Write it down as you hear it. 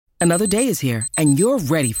Another day is here, and you're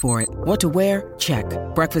ready for it. What to wear? Check.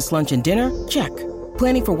 Breakfast, lunch, and dinner? Check.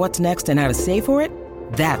 Planning for what's next and how to save for it?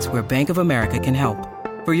 That's where Bank of America can help.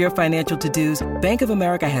 For your financial to-dos, Bank of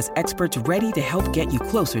America has experts ready to help get you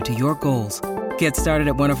closer to your goals. Get started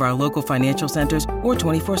at one of our local financial centers or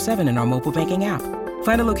 24/7 in our mobile banking app.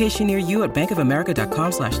 Find a location near you at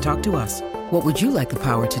bankofamerica.com/talktous. What would you like the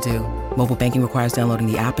power to do? Mobile banking requires downloading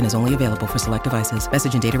the app and is only available for select devices.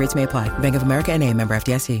 Message and data rates may apply. Bank of America N.A., member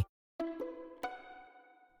FDIC.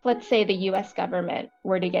 Let's say the US government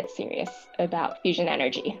were to get serious about fusion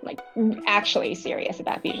energy, like actually serious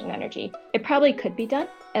about fusion energy. It probably could be done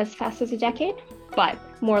as fast as a decade, but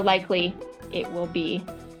more likely it will be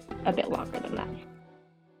a bit longer than that.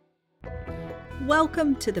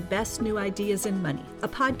 Welcome to The Best New Ideas in Money, a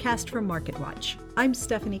podcast from MarketWatch. I'm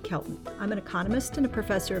Stephanie Kelton. I'm an economist and a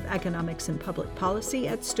professor of economics and public policy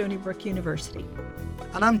at Stony Brook University.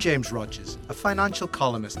 And I'm James Rogers, a financial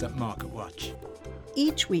columnist at MarketWatch.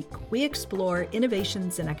 Each week, we explore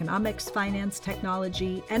innovations in economics, finance,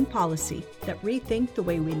 technology, and policy that rethink the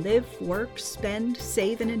way we live, work, spend,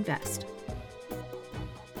 save, and invest.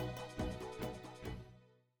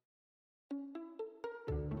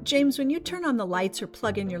 James, when you turn on the lights or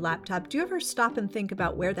plug in your laptop, do you ever stop and think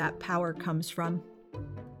about where that power comes from?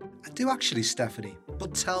 I do actually, Stephanie,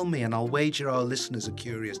 but tell me and I'll wager our listeners are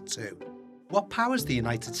curious too. What powers the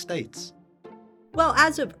United States? Well,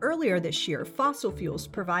 as of earlier this year, fossil fuels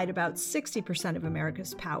provide about 60% of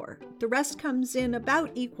America's power. The rest comes in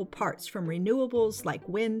about equal parts from renewables like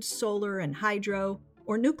wind, solar, and hydro,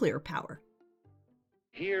 or nuclear power.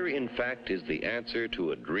 Here, in fact, is the answer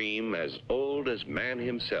to a dream as old as man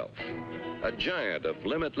himself, a giant of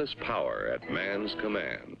limitless power at man's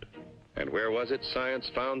command. And where was it science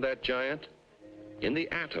found that giant? In the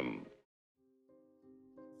atom.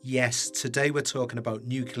 Yes, today we're talking about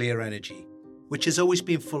nuclear energy, which has always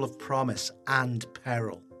been full of promise and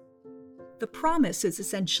peril. The promise is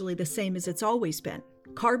essentially the same as it's always been: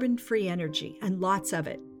 carbon-free energy, and lots of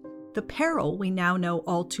it. The peril we now know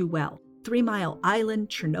all too well: 3 Mile Island,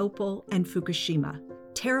 Chernobyl, and Fukushima.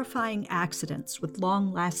 Terrifying accidents with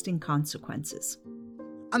long-lasting consequences.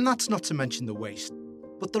 And that's not to mention the waste.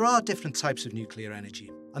 But there are different types of nuclear energy.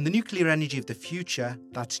 And the nuclear energy of the future,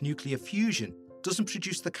 that's nuclear fusion, doesn't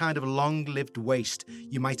produce the kind of long-lived waste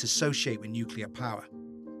you might associate with nuclear power.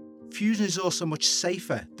 Fusion is also much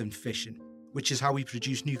safer than fission, which is how we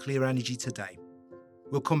produce nuclear energy today.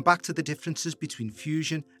 We'll come back to the differences between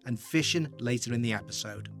fusion and fission later in the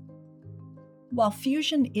episode. While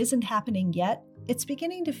fusion isn't happening yet, it's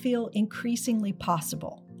beginning to feel increasingly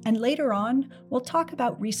possible. And later on, we'll talk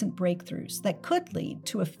about recent breakthroughs that could lead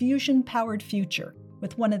to a fusion-powered future,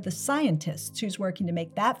 with one of the scientists who's working to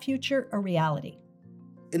make that future a reality.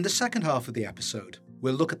 In the second half of the episode,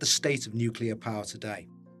 we'll look at the state of nuclear power today,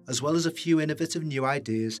 as well as a few innovative new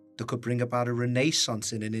ideas that could bring about a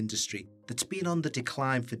renaissance in an industry that's been on the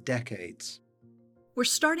decline for decades. We're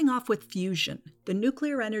starting off with fusion, the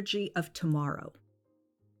nuclear energy of tomorrow.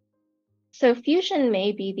 So fusion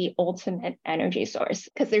may be the ultimate energy source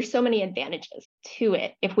because there's so many advantages to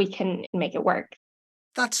it if we can make it work.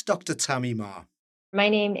 That's Dr. Tammy Ma. My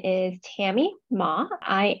name is Tammy Ma.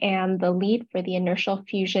 I am the lead for the Inertial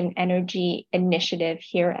Fusion Energy Initiative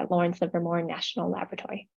here at Lawrence Livermore National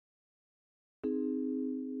Laboratory.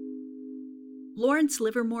 Lawrence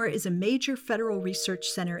Livermore is a major federal research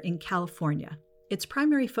center in California. Its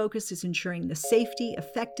primary focus is ensuring the safety,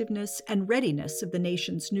 effectiveness, and readiness of the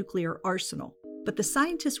nation's nuclear arsenal. But the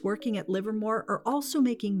scientists working at Livermore are also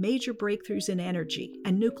making major breakthroughs in energy,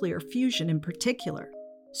 and nuclear fusion in particular.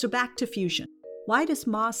 So back to fusion. Why does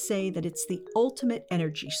Ma say that it's the ultimate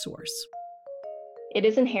energy source? It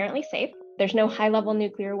is inherently safe. There's no high-level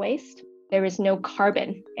nuclear waste. There is no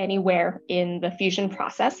carbon anywhere in the fusion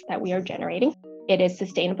process that we are generating. It is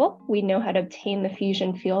sustainable. We know how to obtain the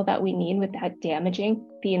fusion fuel that we need without damaging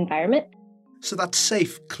the environment. So that's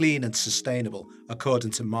safe, clean, and sustainable, according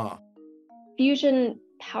to Ma. Fusion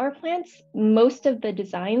power plants, most of the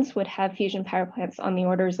designs would have fusion power plants on the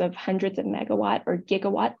orders of hundreds of megawatt or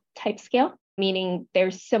gigawatt type scale, meaning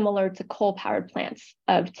they're similar to coal-powered plants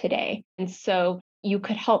of today. And so you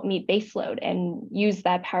could help meet baseload and use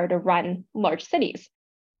that power to run large cities.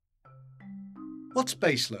 What's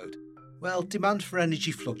baseload? Well, demand for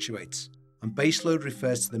energy fluctuates, and baseload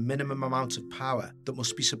refers to the minimum amount of power that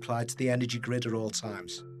must be supplied to the energy grid at all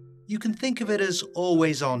times. You can think of it as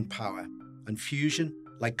always-on power, and fusion,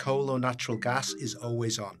 like coal or natural gas, is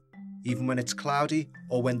always on, even when it's cloudy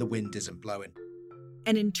or when the wind isn't blowing.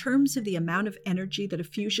 And in terms of the amount of energy that a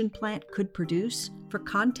fusion plant could produce, for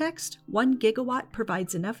context, 1 gigawatt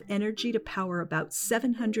provides enough energy to power about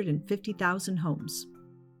 750,000 homes.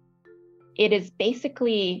 It is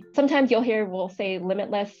basically, sometimes we'll say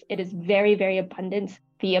limitless. It is very, very abundant.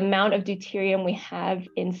 The amount of deuterium we have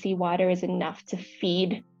in seawater is enough to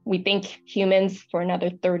feed, we think, humans for another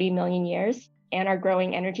 30 million years and our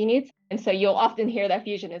growing energy needs. And so you'll often hear that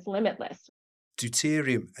fusion is limitless.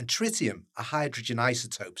 Deuterium and tritium are hydrogen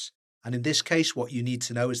isotopes. And in this case, what you need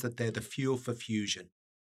to know is that they're the fuel for fusion.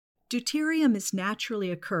 Deuterium is naturally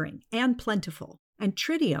occurring and plentiful, and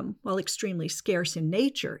tritium, while extremely scarce in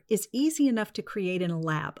nature, is easy enough to create in a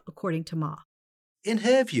lab, according to Ma. In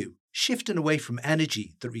her view, shifting away from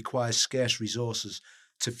energy that requires scarce resources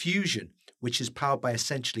to fusion, which is powered by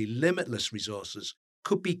essentially limitless resources,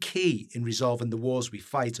 could be key in resolving the wars we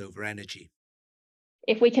fight over energy.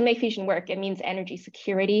 If we can make fusion work, it means energy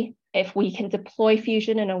security. If we can deploy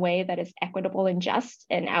fusion in a way that is equitable and just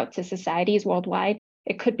and out to societies worldwide,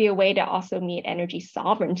 it could be a way to also meet energy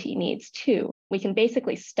sovereignty needs too. We can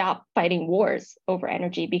basically stop fighting wars over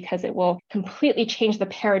energy because it will completely change the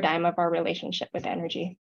paradigm of our relationship with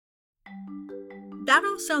energy. That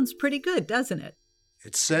all sounds pretty good, doesn't it?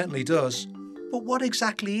 It certainly does. But what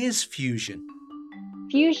exactly is fusion?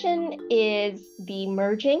 Fusion is the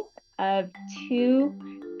merging of two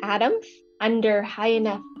atoms under high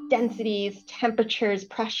enough densities, temperatures,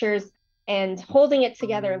 pressures, and holding it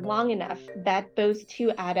together long enough that those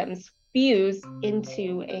two atoms fuse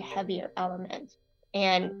into a heavier element.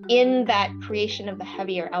 And in that creation of the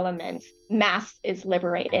heavier element, mass is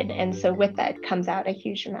liberated. And so with that comes out a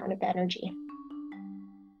huge amount of energy.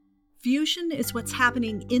 Fusion is what's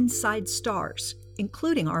happening inside stars,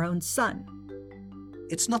 including our own sun.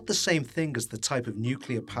 It's not the same thing as the type of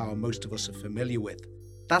nuclear power most of us are familiar with.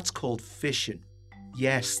 That's called fission.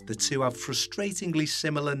 Yes, the two have frustratingly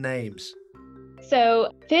similar names.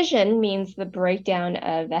 So fission means the breakdown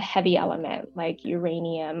of a heavy element like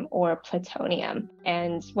uranium or plutonium.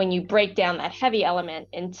 And when you break down that heavy element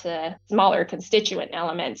into smaller constituent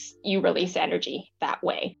elements, you release energy that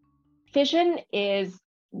way. Fission is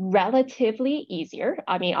relatively easier.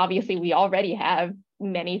 I mean, obviously, we already have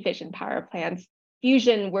many fission power plants.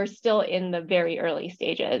 Fusion, we're still in the very early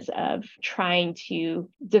stages of trying to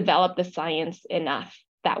develop the science enough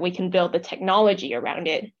that we can build the technology around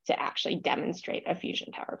it to actually demonstrate a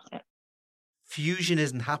fusion power plant. Fusion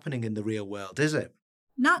isn't happening in the real world, is it?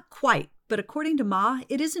 Not quite, but according to Ma,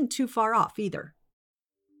 it isn't too far off either.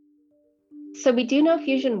 So we do know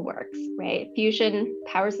fusion works, right? Fusion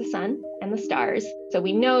powers the sun and the stars. So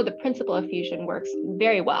we know the principle of fusion works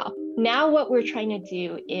very well. Now what we're trying to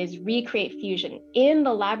do is recreate fusion in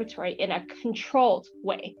the laboratory in a controlled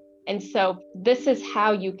way. And so this is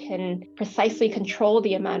how you can precisely control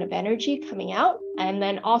the amount of energy coming out and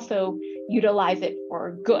then also utilize it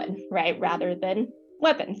for good, right? Rather than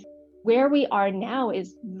weapons. Where we are now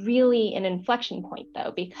is really an inflection point,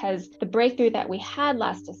 though, because the breakthrough that we had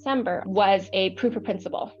last December was a proof of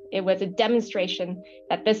principle. It was a demonstration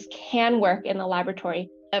that this can work in the laboratory.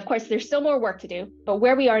 Of course, there's still more work to do, but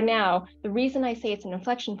where we are now, the reason I say it's an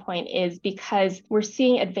inflection point is because we're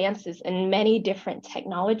seeing advances in many different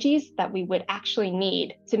technologies that we would actually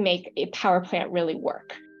need to make a power plant really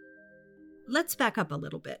work. Let's back up a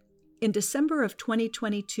little bit. In December of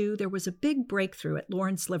 2022, there was a big breakthrough at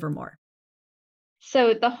Lawrence Livermore.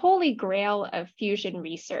 So the holy grail of fusion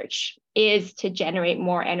research is to generate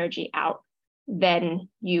more energy out than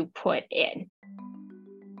you put in.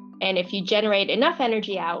 And if you generate enough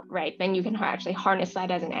energy out, right, then you can actually harness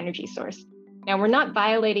that as an energy source. Now, we're not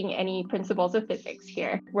violating any principles of physics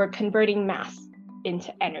here. We're converting mass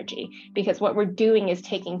into energy because what we're doing is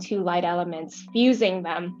taking two light elements, fusing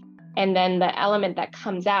them, and then the element that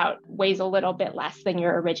comes out weighs a little bit less than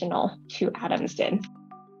your original two atoms did.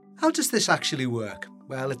 How does this actually work?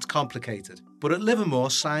 Well, it's complicated. But at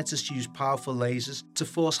Livermore, scientists use powerful lasers to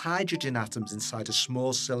force hydrogen atoms inside a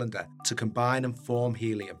small cylinder to combine and form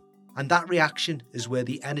helium. And that reaction is where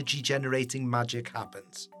the energy-generating magic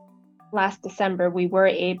happens. Last December, we were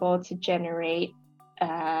able to generate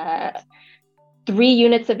 3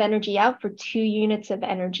 units of energy out for 2 units of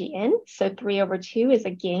energy in. So 3 over 2 is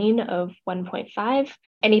a gain of 1.5.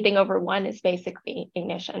 Anything over 1 is basically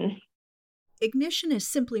ignition. Ignition is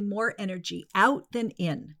simply more energy out than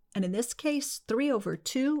in. And in this case, 3 over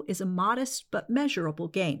 2 is a modest but measurable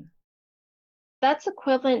gain. That's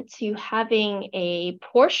equivalent to having a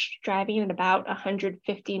Porsche driving at about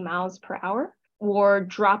 150 miles per hour or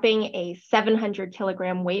dropping a 700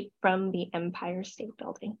 kilogram weight from the Empire State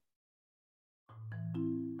Building.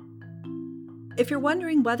 If you're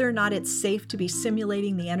wondering whether or not it's safe to be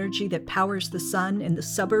simulating the energy that powers the sun in the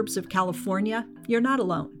suburbs of California, you're not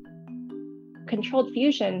alone. Controlled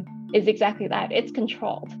fusion is exactly that. It's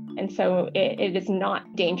controlled. And so it is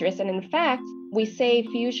not dangerous. And in fact, We say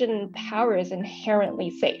fusion power is inherently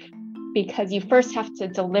safe because you first have to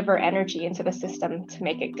deliver energy into the system to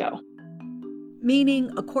make it go.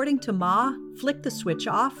 Meaning, according to Ma, flick the switch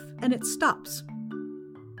off and it stops.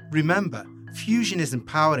 Remember, fusion isn't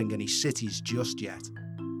powering any cities just yet.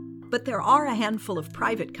 But there are a handful of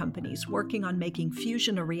private companies working on making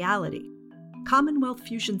fusion a reality. Commonwealth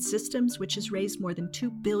Fusion Systems, which has raised more than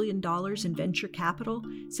 $2 billion in venture capital,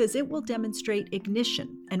 says it will demonstrate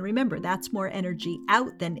ignition, and remember, that's more energy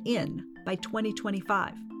out than in, by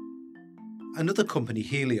 2025. Another company,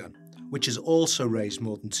 Helion, which has also raised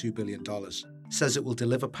more than $2 billion, says it will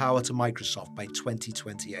deliver power to Microsoft by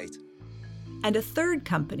 2028. And a third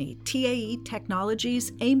company, TAE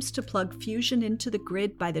Technologies, aims to plug fusion into the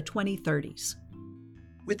grid by the 2030s.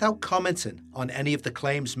 Without commenting on any of the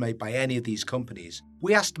claims made by any of these companies,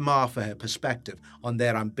 we asked Ma for her perspective on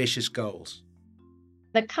their ambitious goals.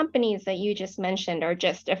 The companies that you just mentioned are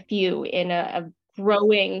just a few in a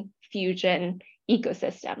growing fusion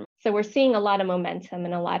ecosystem. So we're seeing a lot of momentum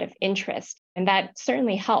and a lot of interest, and that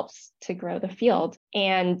certainly helps to grow the field.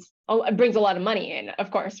 And it brings a lot of money in,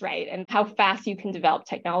 of course, right? And how fast you can develop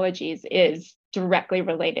technologies is directly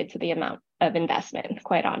related to the amount of investment,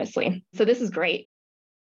 quite honestly. So this is great.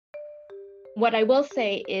 What I will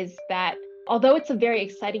say is that although it's a very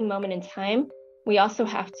exciting moment in time, we also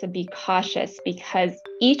have to be cautious because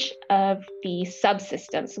each of the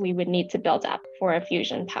subsystems we would need to build up for a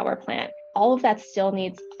fusion power plant, all of that still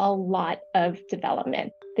needs a lot of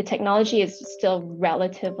development. The technology is still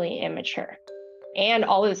relatively immature. And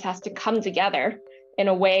all of this has to come together in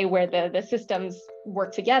a way where the systems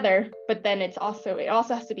work together, but then it also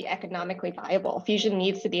has to be economically viable. Fusion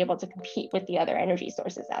needs to be able to compete with the other energy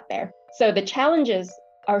sources out there. So the challenges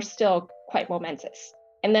are still quite momentous.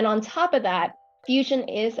 And then on top of that, fusion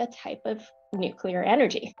is a type of nuclear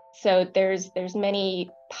energy. So there's many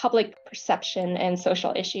public perception and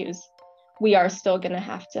social issues we are still going to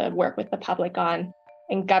have to work with the public on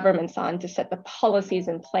and governments on to set the policies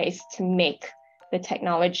in place to make the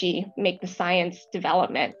technology, make the science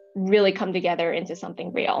development really come together into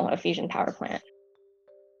something real, a fusion power plant.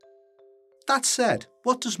 That said,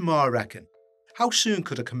 what does Ma reckon? How soon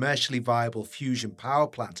could a commercially viable fusion power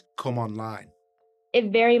plant come online?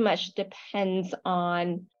 It very much depends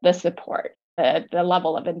on the support, the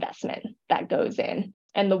level of investment that goes in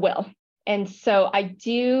and the will. And so I'm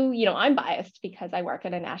biased because I work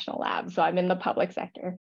in a national lab, so I'm in the public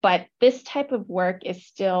sector. But this type of work is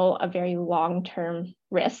still a very long-term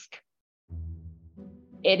risk.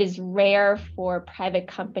 It is rare for private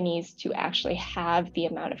companies to actually have the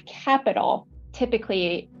amount of capital,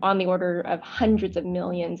 typically on the order of hundreds of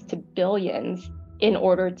millions to billions, in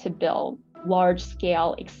order to build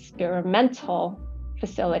large-scale experimental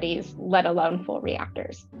facilities, let alone full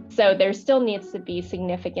reactors. So there still needs to be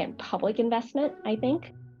significant public investment, I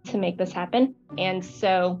think, to make this happen. And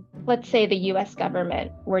so let's say the US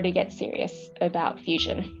government were to get serious about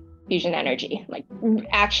fusion energy, like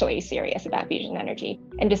actually serious about fusion energy,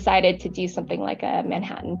 and decided to do something like a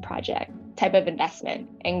Manhattan Project type of investment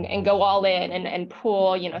and go all in and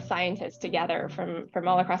pool, scientists together from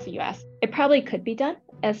all across the US. It probably could be done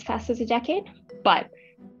as fast as a decade, but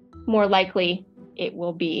more likely it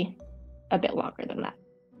will be a bit longer than that.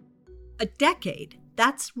 A decade?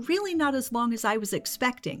 That's really not as long as I was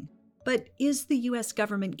expecting. But is the U.S.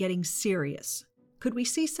 government getting serious? Could we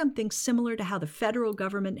see something similar to how the federal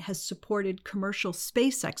government has supported commercial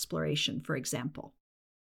space exploration, for example?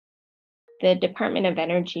 The Department of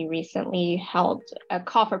Energy recently held a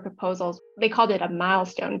call for proposals. They called it a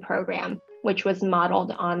milestone program, which was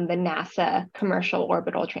modeled on the NASA Commercial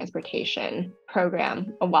Orbital Transportation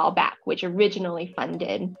Program a while back, which originally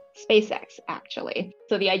funded SpaceX, actually.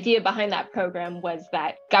 So the idea behind that program was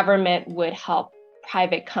that government would help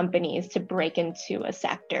private companies to break into a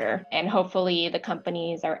sector. And hopefully the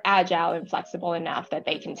companies are agile and flexible enough that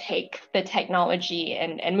they can take the technology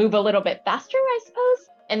and move a little bit faster, I suppose.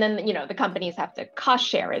 And then, the companies have to cost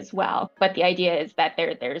share as well. But the idea is that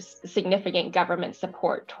there's significant government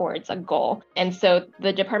support towards a goal. And so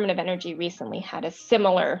the Department of Energy recently had a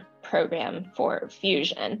similar program for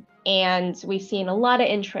fusion. And we've seen a lot of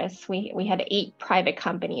interest. We had 8 private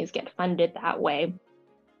companies get funded that way.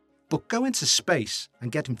 But going to space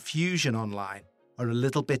and getting fusion online are a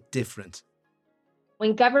little bit different.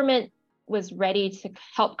 When government was ready to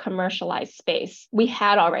help commercialize space, we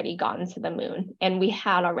had already gotten to the moon and we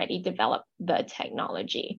had already developed the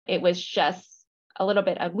technology. It was just a little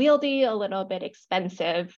bit unwieldy, a little bit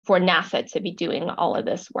expensive for NASA to be doing all of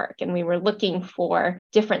this work. And we were looking for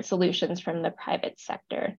different solutions from the private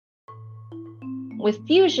sector. With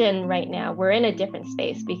fusion right now, we're in a different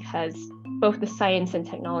space because both the science and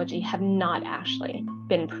technology have not actually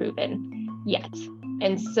been proven yet.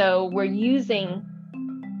 And so we're using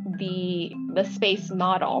the space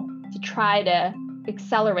model to try to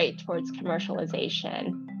accelerate towards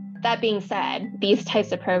commercialization. That being said, these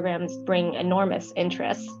types of programs bring enormous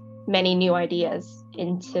interest, many new ideas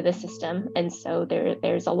into the system. And so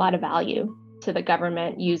there's a lot of value to the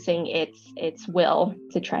government using its will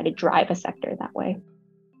to try to drive a sector that way.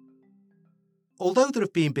 Although there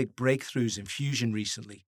have been big breakthroughs in fusion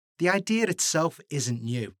recently, the idea itself isn't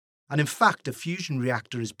new. And in fact, a fusion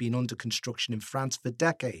reactor has been under construction in France for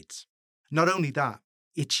decades. Not only that,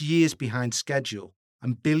 it's years behind schedule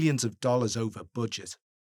and billions of dollars over budget.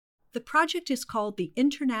 The project is called the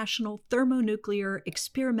International Thermonuclear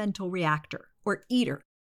Experimental Reactor, or ITER.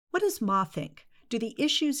 What does Ma think? Do the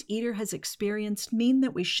issues ITER has experienced mean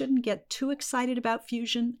that we shouldn't get too excited about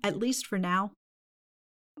fusion, at least for now?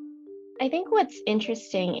 I think what's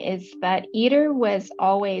interesting is that ITER was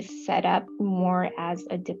always set up more as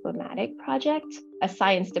a diplomatic project, a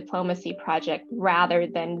science diplomacy project, rather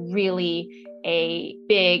than really a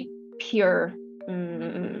big, pure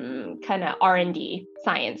kind of R&D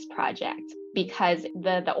science project, because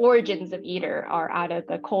the origins of ITER are out of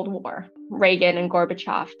the Cold War. Reagan and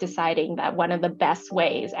Gorbachev deciding that one of the best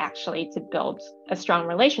ways actually to build a strong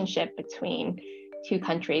relationship between two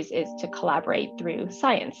countries is to collaborate through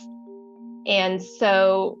science. And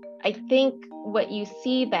so I think what you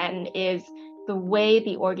see then is the way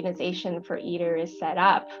the organization for ITER is set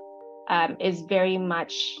up is very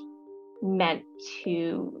much meant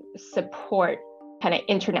to support kind of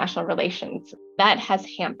international relations. That has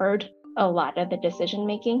hampered a lot of the decision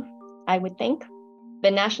making, I would think.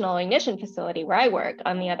 The National Ignition Facility where I work,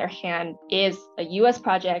 on the other hand, is a US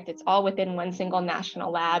project. It's all within one single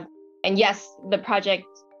national lab. And yes, the project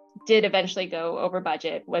did eventually go over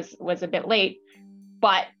budget, was a bit late,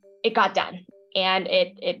 but it got done. And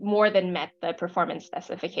it more than met the performance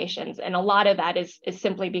specifications. And a lot of that is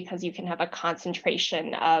simply because you can have a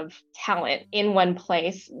concentration of talent in one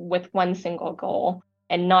place with one single goal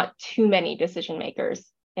and not too many decision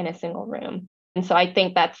makers in a single room. And so I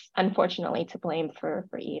think that's unfortunately to blame for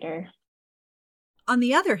ITER. On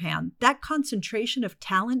the other hand, that concentration of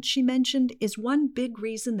talent she mentioned is one big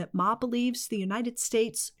reason that Ma believes the United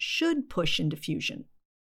States should push into fusion.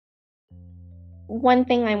 One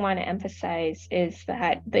thing I want to emphasize is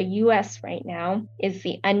that the US right now is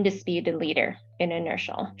the undisputed leader in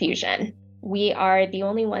inertial fusion. We are the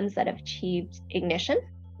only ones that have achieved ignition.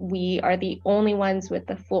 We are the only ones with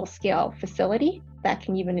a full-scale facility that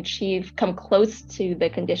can even come close to the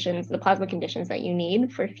conditions, the plasma conditions that you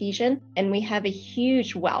need for fusion. And we have a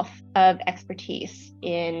huge wealth of expertise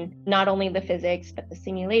in not only the physics, but the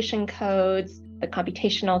simulation codes, the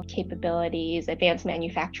computational capabilities, advanced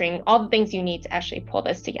manufacturing, all the things you need to actually pull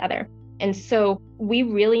this together. And so we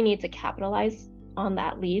really need to capitalize on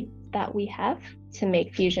that lead that we have to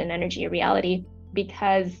make fusion energy a reality,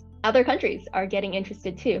 because other countries are getting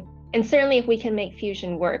interested too. And certainly if we can make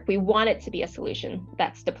fusion work, we want it to be a solution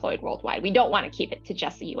that's deployed worldwide. We don't want to keep it to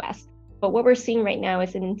just the US. But what we're seeing right now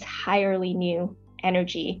is an entirely new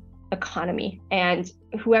energy economy. And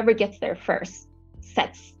whoever gets there first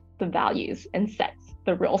sets the values and sets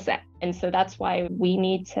the rule set. And so that's why we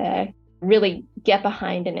need to really get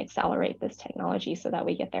behind and accelerate this technology so that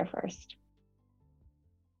we get there first.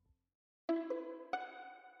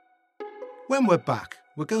 When we're back,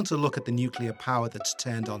 we're going to look at the nuclear power that's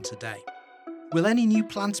turned on today. Will any new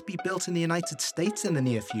plants be built in the United States in the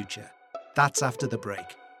near future? That's after the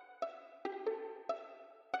break.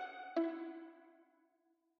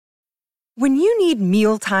 When you need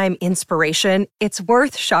mealtime inspiration, it's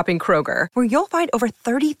worth shopping Kroger, where you'll find over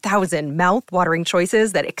 30,000 mouth-watering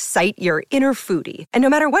choices that excite your inner foodie. And no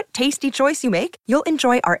matter what tasty choice you make, you'll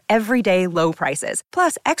enjoy our everyday low prices,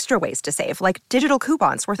 plus extra ways to save, like digital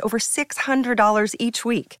coupons worth over $600 each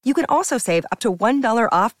week. You can also save up to $1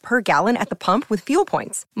 off per gallon at the pump with fuel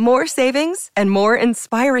points. More savings and more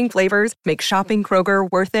inspiring flavors make shopping Kroger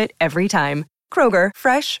worth it every time. Kroger,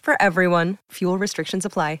 fresh for everyone. Fuel restrictions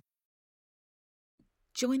apply.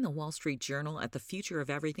 Join the Wall Street Journal at the Future of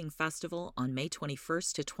Everything Festival on May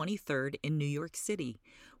 21st to 23rd in New York City,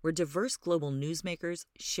 where diverse global newsmakers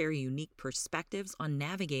share unique perspectives on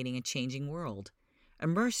navigating a changing world.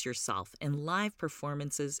 Immerse yourself in live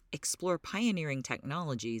performances, explore pioneering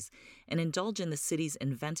technologies, and indulge in the city's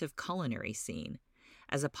inventive culinary scene.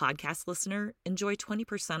 As a podcast listener, enjoy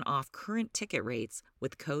 20% off current ticket rates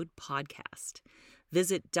with code PODCAST.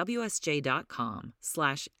 Visit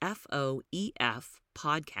WSJ.com/FOEF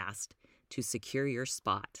podcast to secure your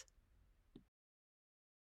spot.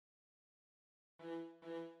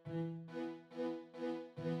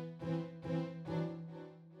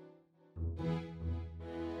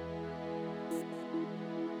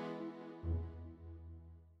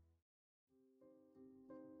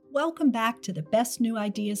 Welcome back to the best new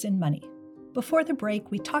ideas in money. Before the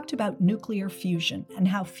break, we talked about nuclear fusion and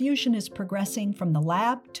how fusion is progressing from the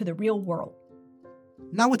lab to the real world.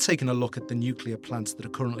 Now we're taking a look at the nuclear plants that are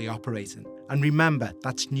currently operating. And remember,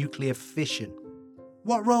 that's nuclear fission.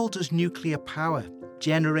 What role does nuclear power,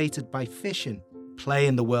 generated by fission, play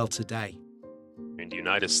in the world today? In the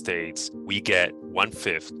United States, we get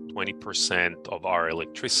 1/5, 20% of our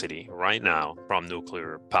electricity right now from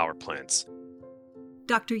nuclear power plants.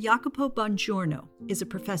 Dr. Jacopo Bongiorno is a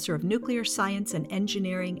professor of nuclear science and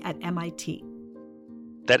engineering at MIT.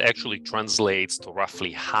 That actually translates to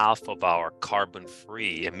roughly half of our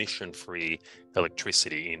carbon-free, emission-free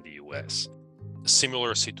electricity in the US. A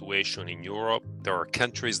similar situation in Europe. There are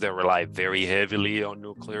countries that rely very heavily on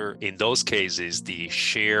nuclear. In those cases, the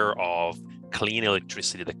share of clean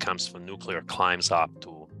electricity that comes from nuclear climbs up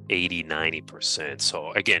to 80, 90%.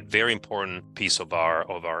 So again, very important piece of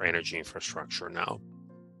our energy infrastructure now.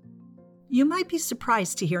 You might be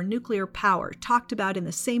surprised to hear nuclear power talked about in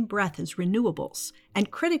the same breath as renewables, and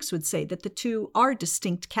critics would say that the two are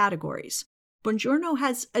distinct categories. Bongiorno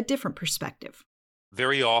has a different perspective.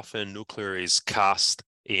 Very often, nuclear is cast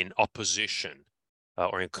in opposition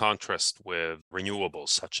or in contrast with renewables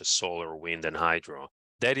such as solar, wind, and hydro.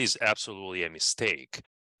 That is absolutely a mistake.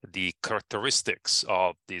 The characteristics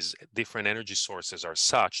of these different energy sources are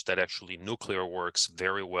such that actually nuclear works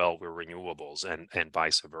very well with renewables and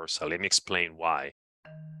vice versa. Let me explain why.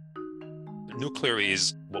 Nuclear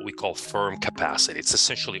is what we call firm capacity. It's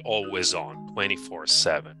essentially always on,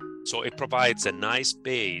 24/7. So it provides a nice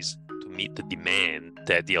base to meet the demand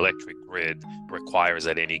that the electric grid requires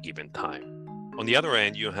at any given time. On the other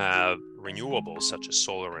end, you have renewables such as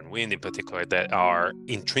solar and wind in particular that are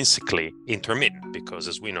intrinsically intermittent because,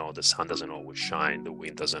 as we know, the sun doesn't always shine, the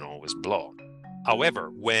wind doesn't always blow.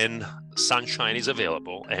 However, when sunshine is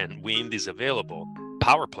available and wind is available,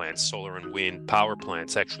 power plants, solar and wind power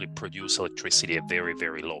plants actually produce electricity at very,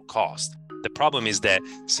 very low cost. The problem is that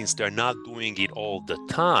since they're not doing it all the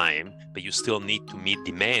time, but you still need to meet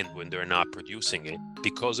demand when they're not producing it,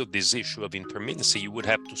 because of this issue of intermittency, you would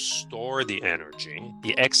have to store the energy,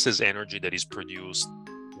 the excess energy that is produced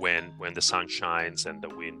when the sun shines and the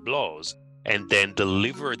wind blows, and then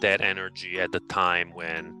deliver that energy at the time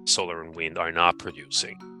when solar and wind are not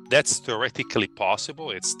producing. That's theoretically possible.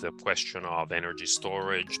 It's the question of energy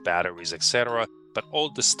storage, batteries, etc. But all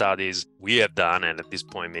the studies we have done, and at this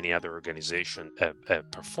point many other organizations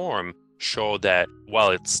have performed, show that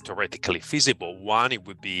while it's theoretically feasible, one, it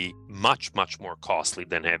would be much, much more costly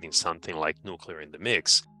than having something like nuclear in the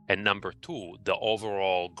mix. And number two, the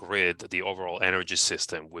overall grid, the overall energy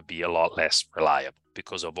system would be a lot less reliable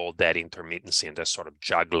because of all that intermittency and that sort of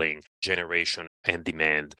juggling generation and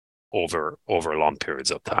demand over long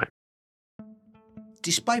periods of time.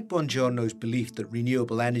 Despite Bongiorno's belief that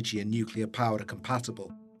renewable energy and nuclear power are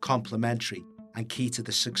compatible, complementary, and key to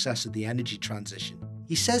the success of the energy transition,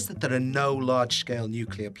 he says that there are no large-scale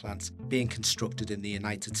nuclear plants being constructed in the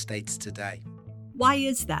United States today. Why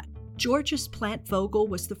is that? Georgia's Plant Vogtle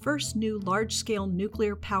was the first new large-scale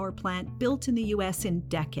nuclear power plant built in the U.S. in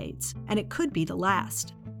decades, and it could be the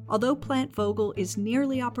last. Although Plant Vogtle is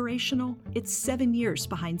nearly operational, it's 7 years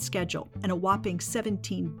behind schedule and a whopping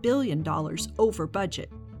 $17 billion over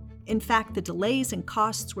budget. In fact, the delays and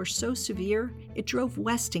costs were so severe, it drove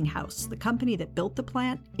Westinghouse, the company that built the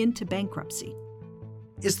plant, into bankruptcy.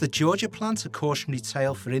 Is the Georgia plant a cautionary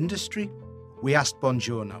tale for industry? We asked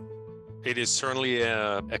Bongiorno. It is certainly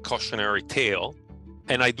a cautionary tale,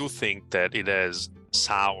 and I do think that it has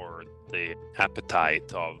soured the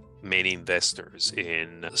appetite of many investors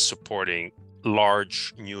in supporting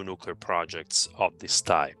large new nuclear projects of this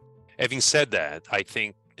type. Having said that, I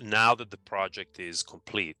think now that the project is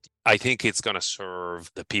complete, I think it's going to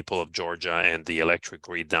serve the people of Georgia and the electric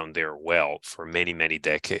grid down there well for many, many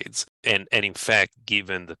decades. And in fact,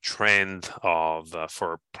 given the trend of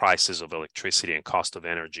for prices of electricity and cost of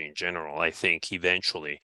energy in general, I think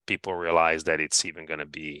eventually people realize that it's even going to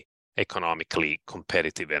be economically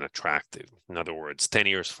competitive and attractive. In other words, 10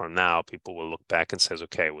 years from now, people will look back and says,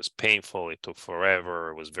 okay, it was painful, it took forever,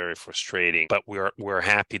 it was very frustrating, but we're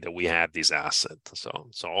happy that we have this asset.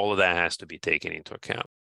 So all of that has to be taken into account.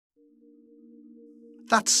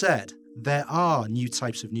 That said, there are new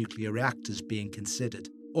types of nuclear reactors being considered,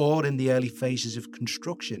 or in the early phases of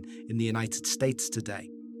construction in the United States today.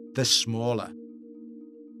 They're smaller.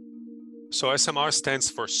 So SMR stands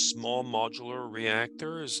for Small Modular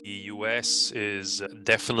Reactors. The US is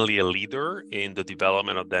definitely a leader in the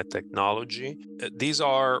development of that technology. These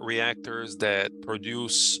are reactors that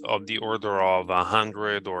produce of the order of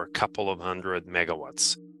 100 or a couple of hundred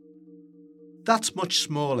megawatts. That's much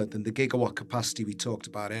smaller than the gigawatt capacity we talked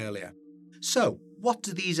about earlier. So, what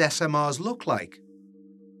do these SMRs look like?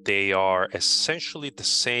 They are essentially the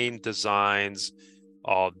same designs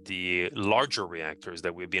of the larger reactors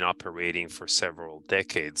that we've been operating for several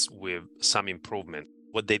decades with some improvement.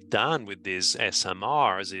 What they've done with these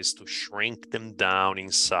SMRs is to shrink them down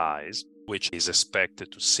in size, which is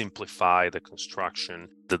expected to simplify the construction,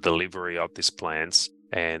 the delivery of these plants,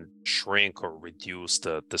 and shrink or reduce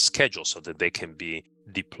the schedule so that they can be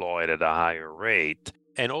deployed at a higher rate.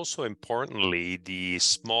 And also importantly, the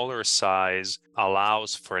smaller size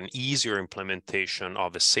allows for an easier implementation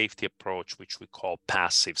of a safety approach, which we call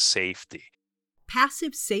passive safety.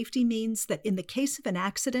 Passive safety means that in the case of an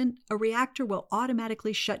accident, a reactor will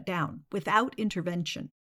automatically shut down without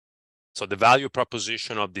intervention. So the value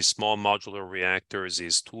proposition of these small modular reactors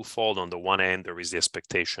is twofold. On the one end, there is the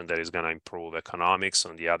expectation that it's going to improve economics.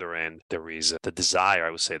 On the other end, there is the desire, I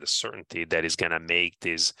would say the certainty, that is going to make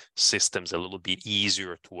these systems a little bit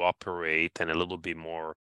easier to operate and a little bit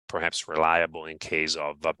more perhaps reliable in case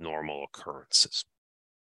of abnormal occurrences.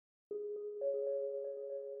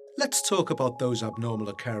 Let's talk about those abnormal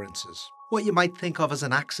occurrences, what you might think of as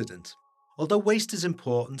an accident. Although waste is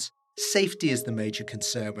important, safety is the major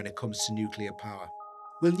concern when it comes to nuclear power.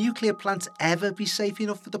 Will nuclear plants ever be safe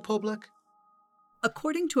enough for the public?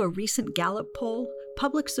 According to a recent Gallup poll,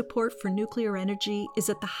 public support for nuclear energy is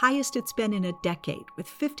at the highest it's been in a decade, with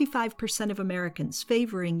 55% of Americans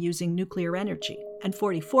favoring using nuclear energy and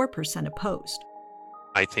 44% opposed.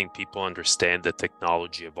 I think people understand that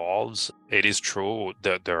technology evolves. It is true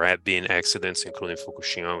that there have been accidents, including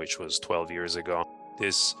Fukushima, which was 12 years ago.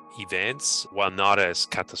 These events, while not as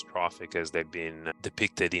catastrophic as they've been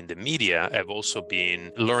depicted in the media, have also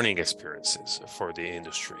been learning experiences for the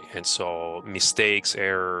industry. And so mistakes,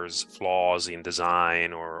 errors, flaws in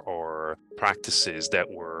design or practices that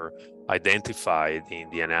were identified in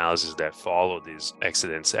the analysis that followed these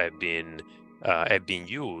accidents have been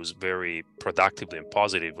used very productively and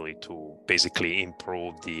positively to basically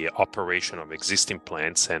improve the operation of existing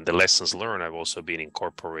plants, and the lessons learned have also been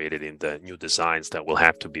incorporated in the new designs that will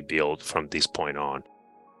have to be built from this point on.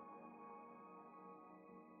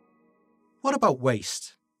 What about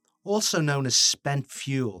waste? Also known as spent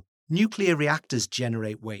fuel, nuclear reactors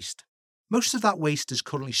generate waste. Most of that waste is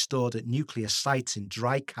currently stored at nuclear sites in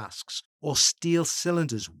dry casks or steel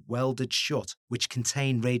cylinders welded shut, which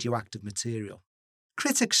contain radioactive material.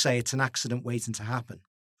 Critics say it's an accident waiting to happen.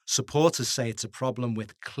 Supporters say it's a problem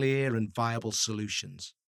with clear and viable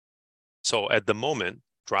solutions. So at the moment,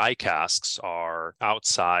 dry casks are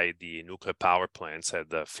outside the nuclear power plants at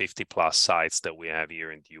the 50 plus sites that we have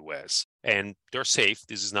here in the US. And they're safe.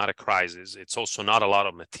 This is not a crisis. It's also not a lot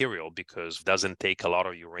of material because it doesn't take a lot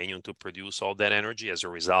of uranium to produce all that energy. As a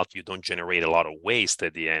result, you don't generate a lot of waste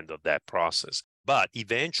at the end of that process. But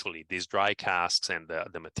eventually, these dry casks and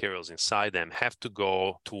the materials inside them have to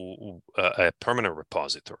go to a permanent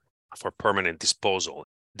repository for permanent disposal.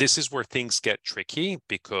 This is where things get tricky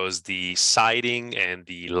because the siting and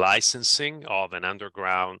the licensing of an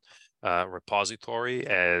underground repository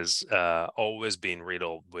has always been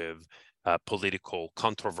riddled with political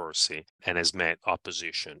controversy and has met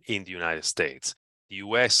opposition in the United States. The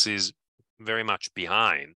US is very much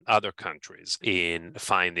behind other countries in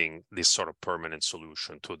finding this sort of permanent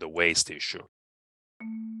solution to the waste issue.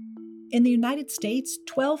 In the United States,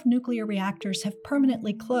 12 nuclear reactors have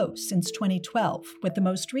permanently closed since 2012, with the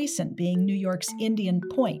most recent being New York's Indian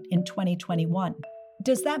Point in 2021.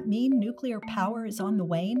 Does that mean nuclear power is on the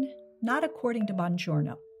wane? Not according to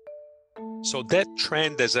Bongiorno. So that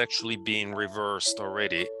trend has actually been reversed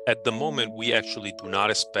already. At the moment, we actually do not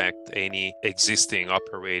expect any existing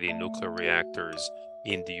operating nuclear reactors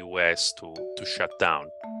in the US to shut down.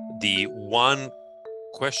 The one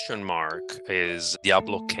question mark is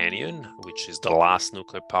Diablo Canyon, which is the last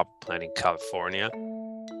nuclear power plant in California.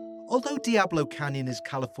 Although Diablo Canyon is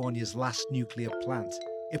California's last nuclear plant,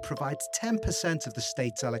 it provides 10% of the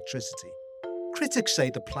state's electricity. Critics say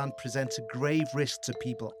the plant presents a grave risk to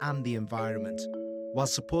people and the environment, while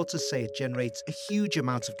supporters say it generates a huge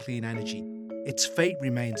amount of clean energy. Its fate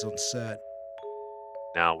remains uncertain.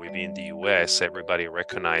 Now, within the US, everybody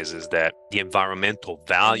recognizes that the environmental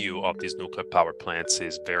value of these nuclear power plants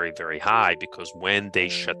is very, very high because when they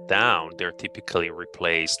shut down, they're typically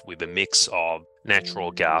replaced with a mix of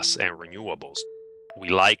natural gas and renewables. We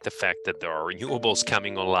like the fact that there are renewables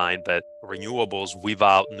coming online, but renewables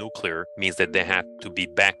without nuclear means that they have to be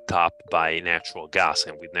backed up by natural gas,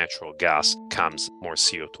 and with natural gas comes more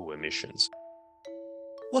CO2 emissions.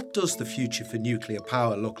 What does the future for nuclear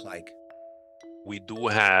power look like? We do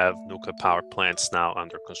have nuclear power plants now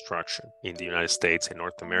under construction in the United States, in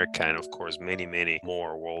North America, and of course, many, many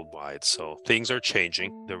more worldwide. So things are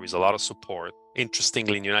changing. There is a lot of support.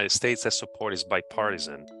 Interestingly, in the United States, that support is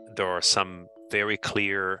bipartisan. There are some very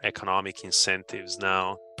clear economic incentives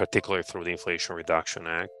now, particularly through the Inflation Reduction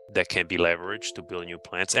Act, that can be leveraged to build new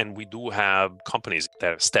plants. And we do have companies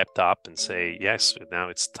that have stepped up and say, yes, now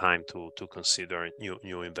it's time to consider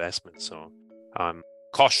new investments. So I'm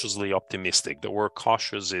cautiously optimistic. The word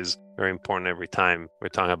cautious is very important every time we're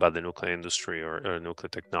talking about the nuclear industry or nuclear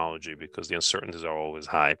technology, because the uncertainties are always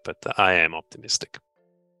high, but I am optimistic.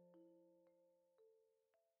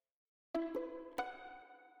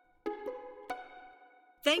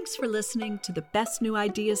 Thanks for listening to the Best New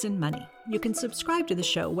Ideas in Money. You can subscribe to the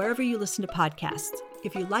show wherever you listen to podcasts.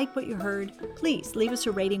 If you like what you heard, please leave us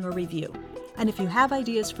a rating or review. And if you have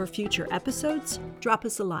ideas for future episodes, drop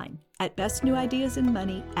us a line at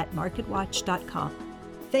bestnewideasinmoney@marketwatch.com.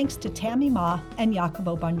 Thanks to Tammy Ma and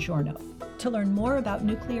Jacopo Bongiorno. To learn more about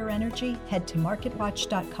nuclear energy, head to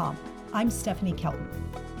marketwatch.com. I'm Stephanie Kelton.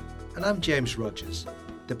 And I'm James Rogers.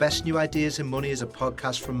 The Best New Ideas in Money is a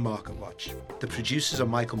podcast from MarketWatch. The producers are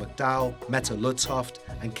Michael McDowell, Meta Ludtoft,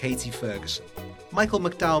 and Katie Ferguson. Michael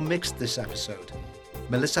McDowell mixed this episode.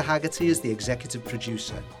 Melissa Haggerty is the executive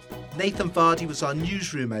producer. Nathan Vardy was our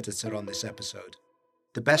newsroom editor on this episode.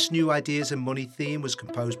 The Best New Ideas in Money theme was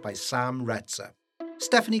composed by Sam Retzer.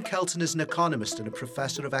 Stephanie Kelton is an economist and a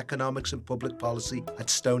professor of economics and public policy at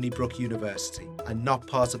Stony Brook University and not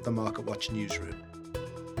part of the MarketWatch newsroom.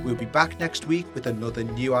 We'll be back next week with another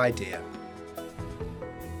new idea.